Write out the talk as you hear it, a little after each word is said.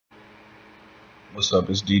What's up?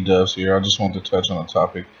 It's D-Dubs here. I just want to touch on the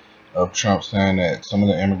topic of Trump saying that some of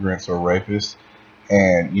the immigrants are rapists,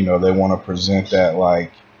 and they want to present that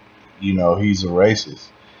like he's a racist.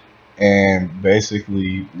 And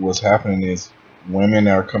basically, what's happening is women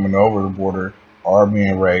that are coming over the border are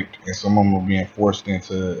being raped, and some of them are being forced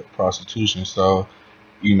into prostitution. So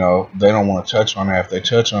they don't want to touch on that. If they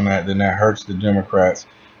touch on that, then that hurts the Democrats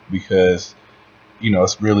because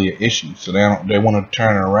it's really an issue. So they want to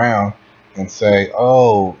turn it around and say,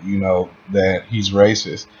 oh, that he's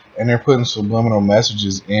racist, and they're putting subliminal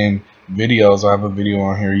messages in videos. I have a video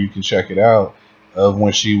on here, you can check it out, of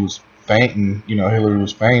when she was fainting. Hillary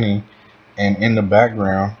was fainting, and in the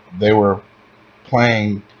background they were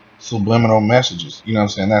playing subliminal messages. You know what I'm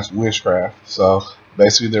saying? That's witchcraft. So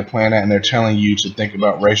basically they're playing that, and they're telling you to think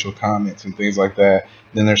about racial comments and things like that.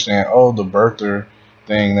 Then they're saying, oh, the birther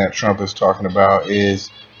thing that Trump is talking about is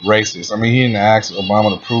racist. I mean, he didn't ask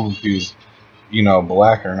Obama to prove if he was,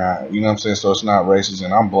 black or not. You know what I'm saying? So it's not racist,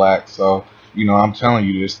 and I'm black. So, I'm telling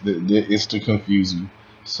you this, it's to confuse you.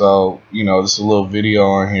 So, this is a little video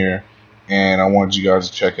on here, and I wanted you guys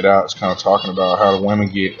to check it out. It's kind of talking about how the women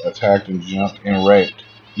get attacked and jumped and raped,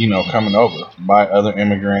 coming over by other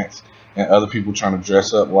immigrants and other people trying to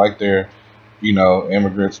dress up like they're,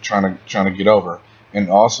 immigrants trying to get over. And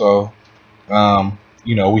also,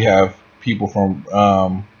 we have people from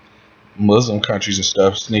Muslim countries and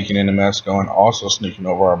stuff sneaking into Mexico and also sneaking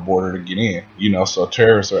over our border to get in. So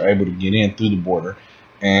terrorists are able to get in through the border.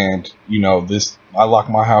 And, I lock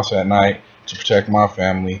my house at night to protect my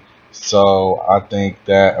family. So I think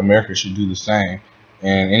that America should do the same.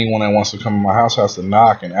 And anyone that wants to come in my house has to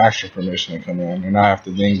knock and ask for permission to come in. And I have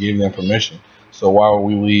to then give them permission. So why would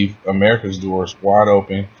we leave America's doors wide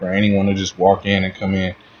open for anyone to just walk in and come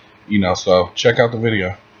in? So check out the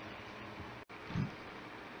video.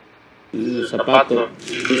 Los zapatos,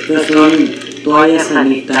 estas son toallas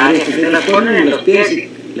sanitarias que se las ponen en los pies y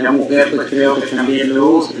la mujer pues creo que también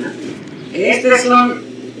lo usa. Estos son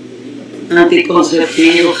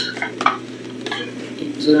anticonceptivos,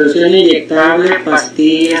 solución inyectable,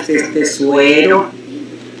 pastillas, suero.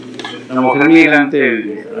 La mujer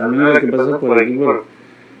migrante, al menos la que pasa por aquí,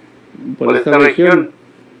 por esta región,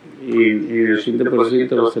 y el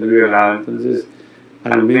 80% va a ser violada, entonces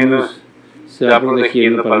al menos se va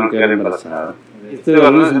protegiendo para no quedar embarazada. Estos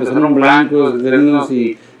balones empezaron blancos, ternos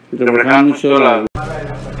y reflejaban mucho la...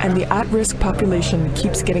 And the at-risk population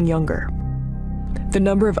keeps getting younger. The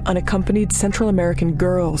number of unaccompanied Central American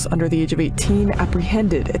girls under the age of 18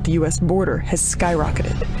 apprehended at the U.S. border has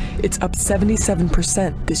skyrocketed. It's up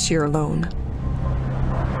 77% this year alone.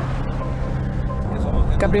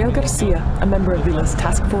 Gabriel Garcia, a member of Vila's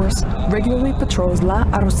task force, regularly patrols La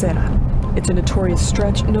Arrocera. It's a notorious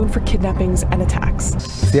stretch known for kidnappings and attacks.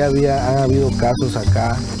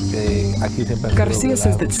 Garcia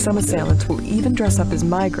says that some assailants will even dress up as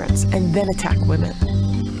migrants and then attack women.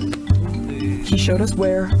 He showed us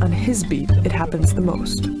where, on his beat, it happens the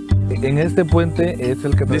most.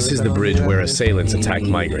 This is the bridge where assailants attack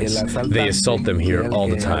migrants. They assault them here all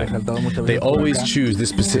the time. They always choose this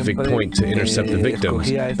specific point to intercept the victims,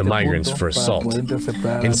 the migrants, for assault.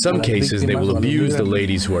 In some cases, they will abuse the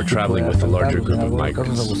ladies who are traveling with a larger group of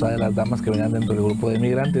migrants.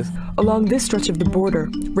 Along this stretch of the border,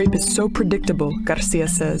 rape is so predictable, Garcia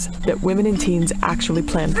says, that women and teens actually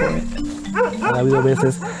plan for it.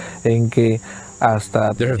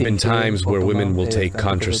 There have been times where women will take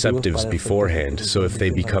contraceptives beforehand, so if they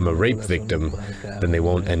become a rape victim, then they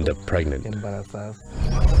won't end up pregnant.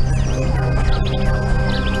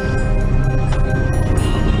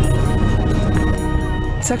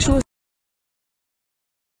 Sexual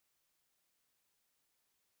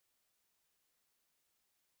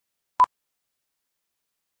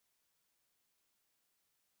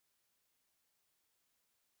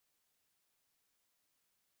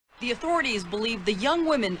The authorities believe the young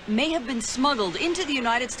women may have been smuggled into the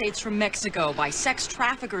United States from Mexico by sex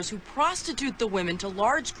traffickers who prostitute the women to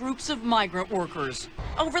large groups of migrant workers.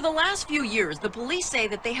 Over the last few years, the police say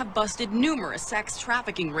that they have busted numerous sex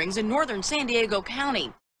trafficking rings in northern San Diego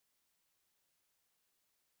County.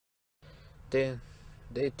 They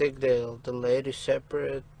take the ladies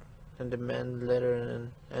separate and the men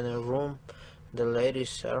later in a room. The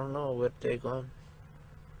ladies, I don't know where they gone.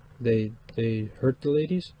 They hurt the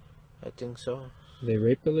ladies? I think so. They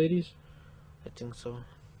rape the ladies? I think so.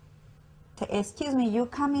 Excuse me, you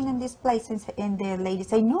come in this place and the lady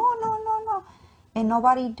say, no, no, no, no. And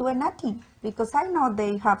nobody doing nothing because I know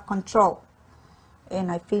they have control.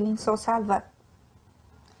 And I'm feeling so sad, but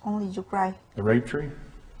only you cry. The rape tree?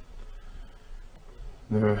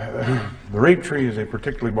 The rape tree is a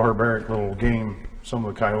particularly barbaric little game some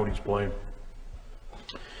of the coyotes play.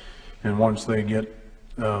 And once they get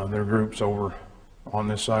their groups over on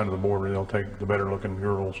this side of the border, they'll take the better looking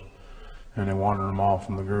girls and they wander them off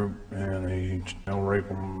from the group and they'll rape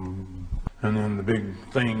them. And then the big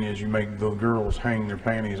thing is you make the girls hang their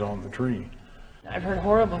panties on the tree. I've heard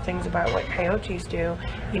horrible things about what coyotes do,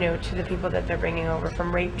 you know, to the people that they're bringing over,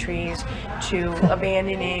 from rape trees to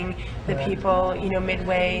abandoning the people, you know,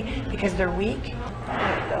 midway because they're weak.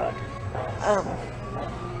 Oh my God.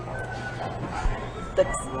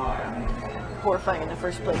 That's horrifying in the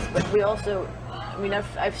first place. But we also, I mean,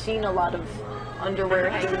 I've seen a lot of underwear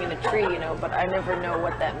hanging in a tree, you know, but I never know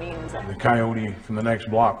what that means. The coyote from the next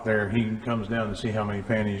block there, he comes down to see how many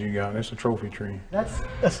panties you got. And it's a trophy tree. That's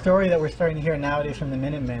a story that we're starting to hear nowadays from the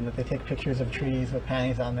Minutemen, that they take pictures of trees with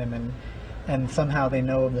panties on them, and somehow they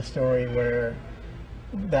know of the story where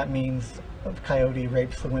that means a coyote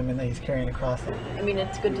rapes the women that he's carrying across them. I mean,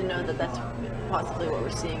 it's good to know that that's possibly what we're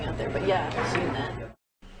seeing out there, but yeah, I've seen that.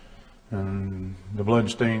 And the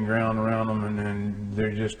blood-stained ground around them, and then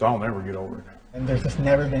they're just, I'll never get over it. And there's just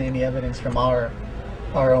never been any evidence from our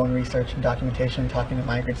own research and documentation talking to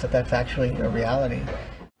migrants that that's actually a reality.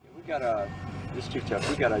 We got it's too tough.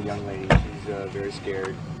 We got a young lady. She's very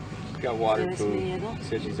scared. She's got water, food. She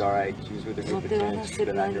said she's all right. She was with a group of 10. She's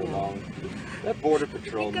been out here long. Let Border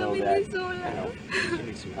Patrol know that, you know, she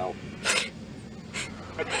needs some help.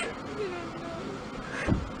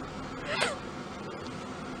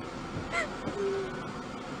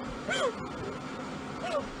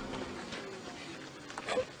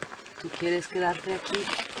 ¿Tú quieres quedarte aquí?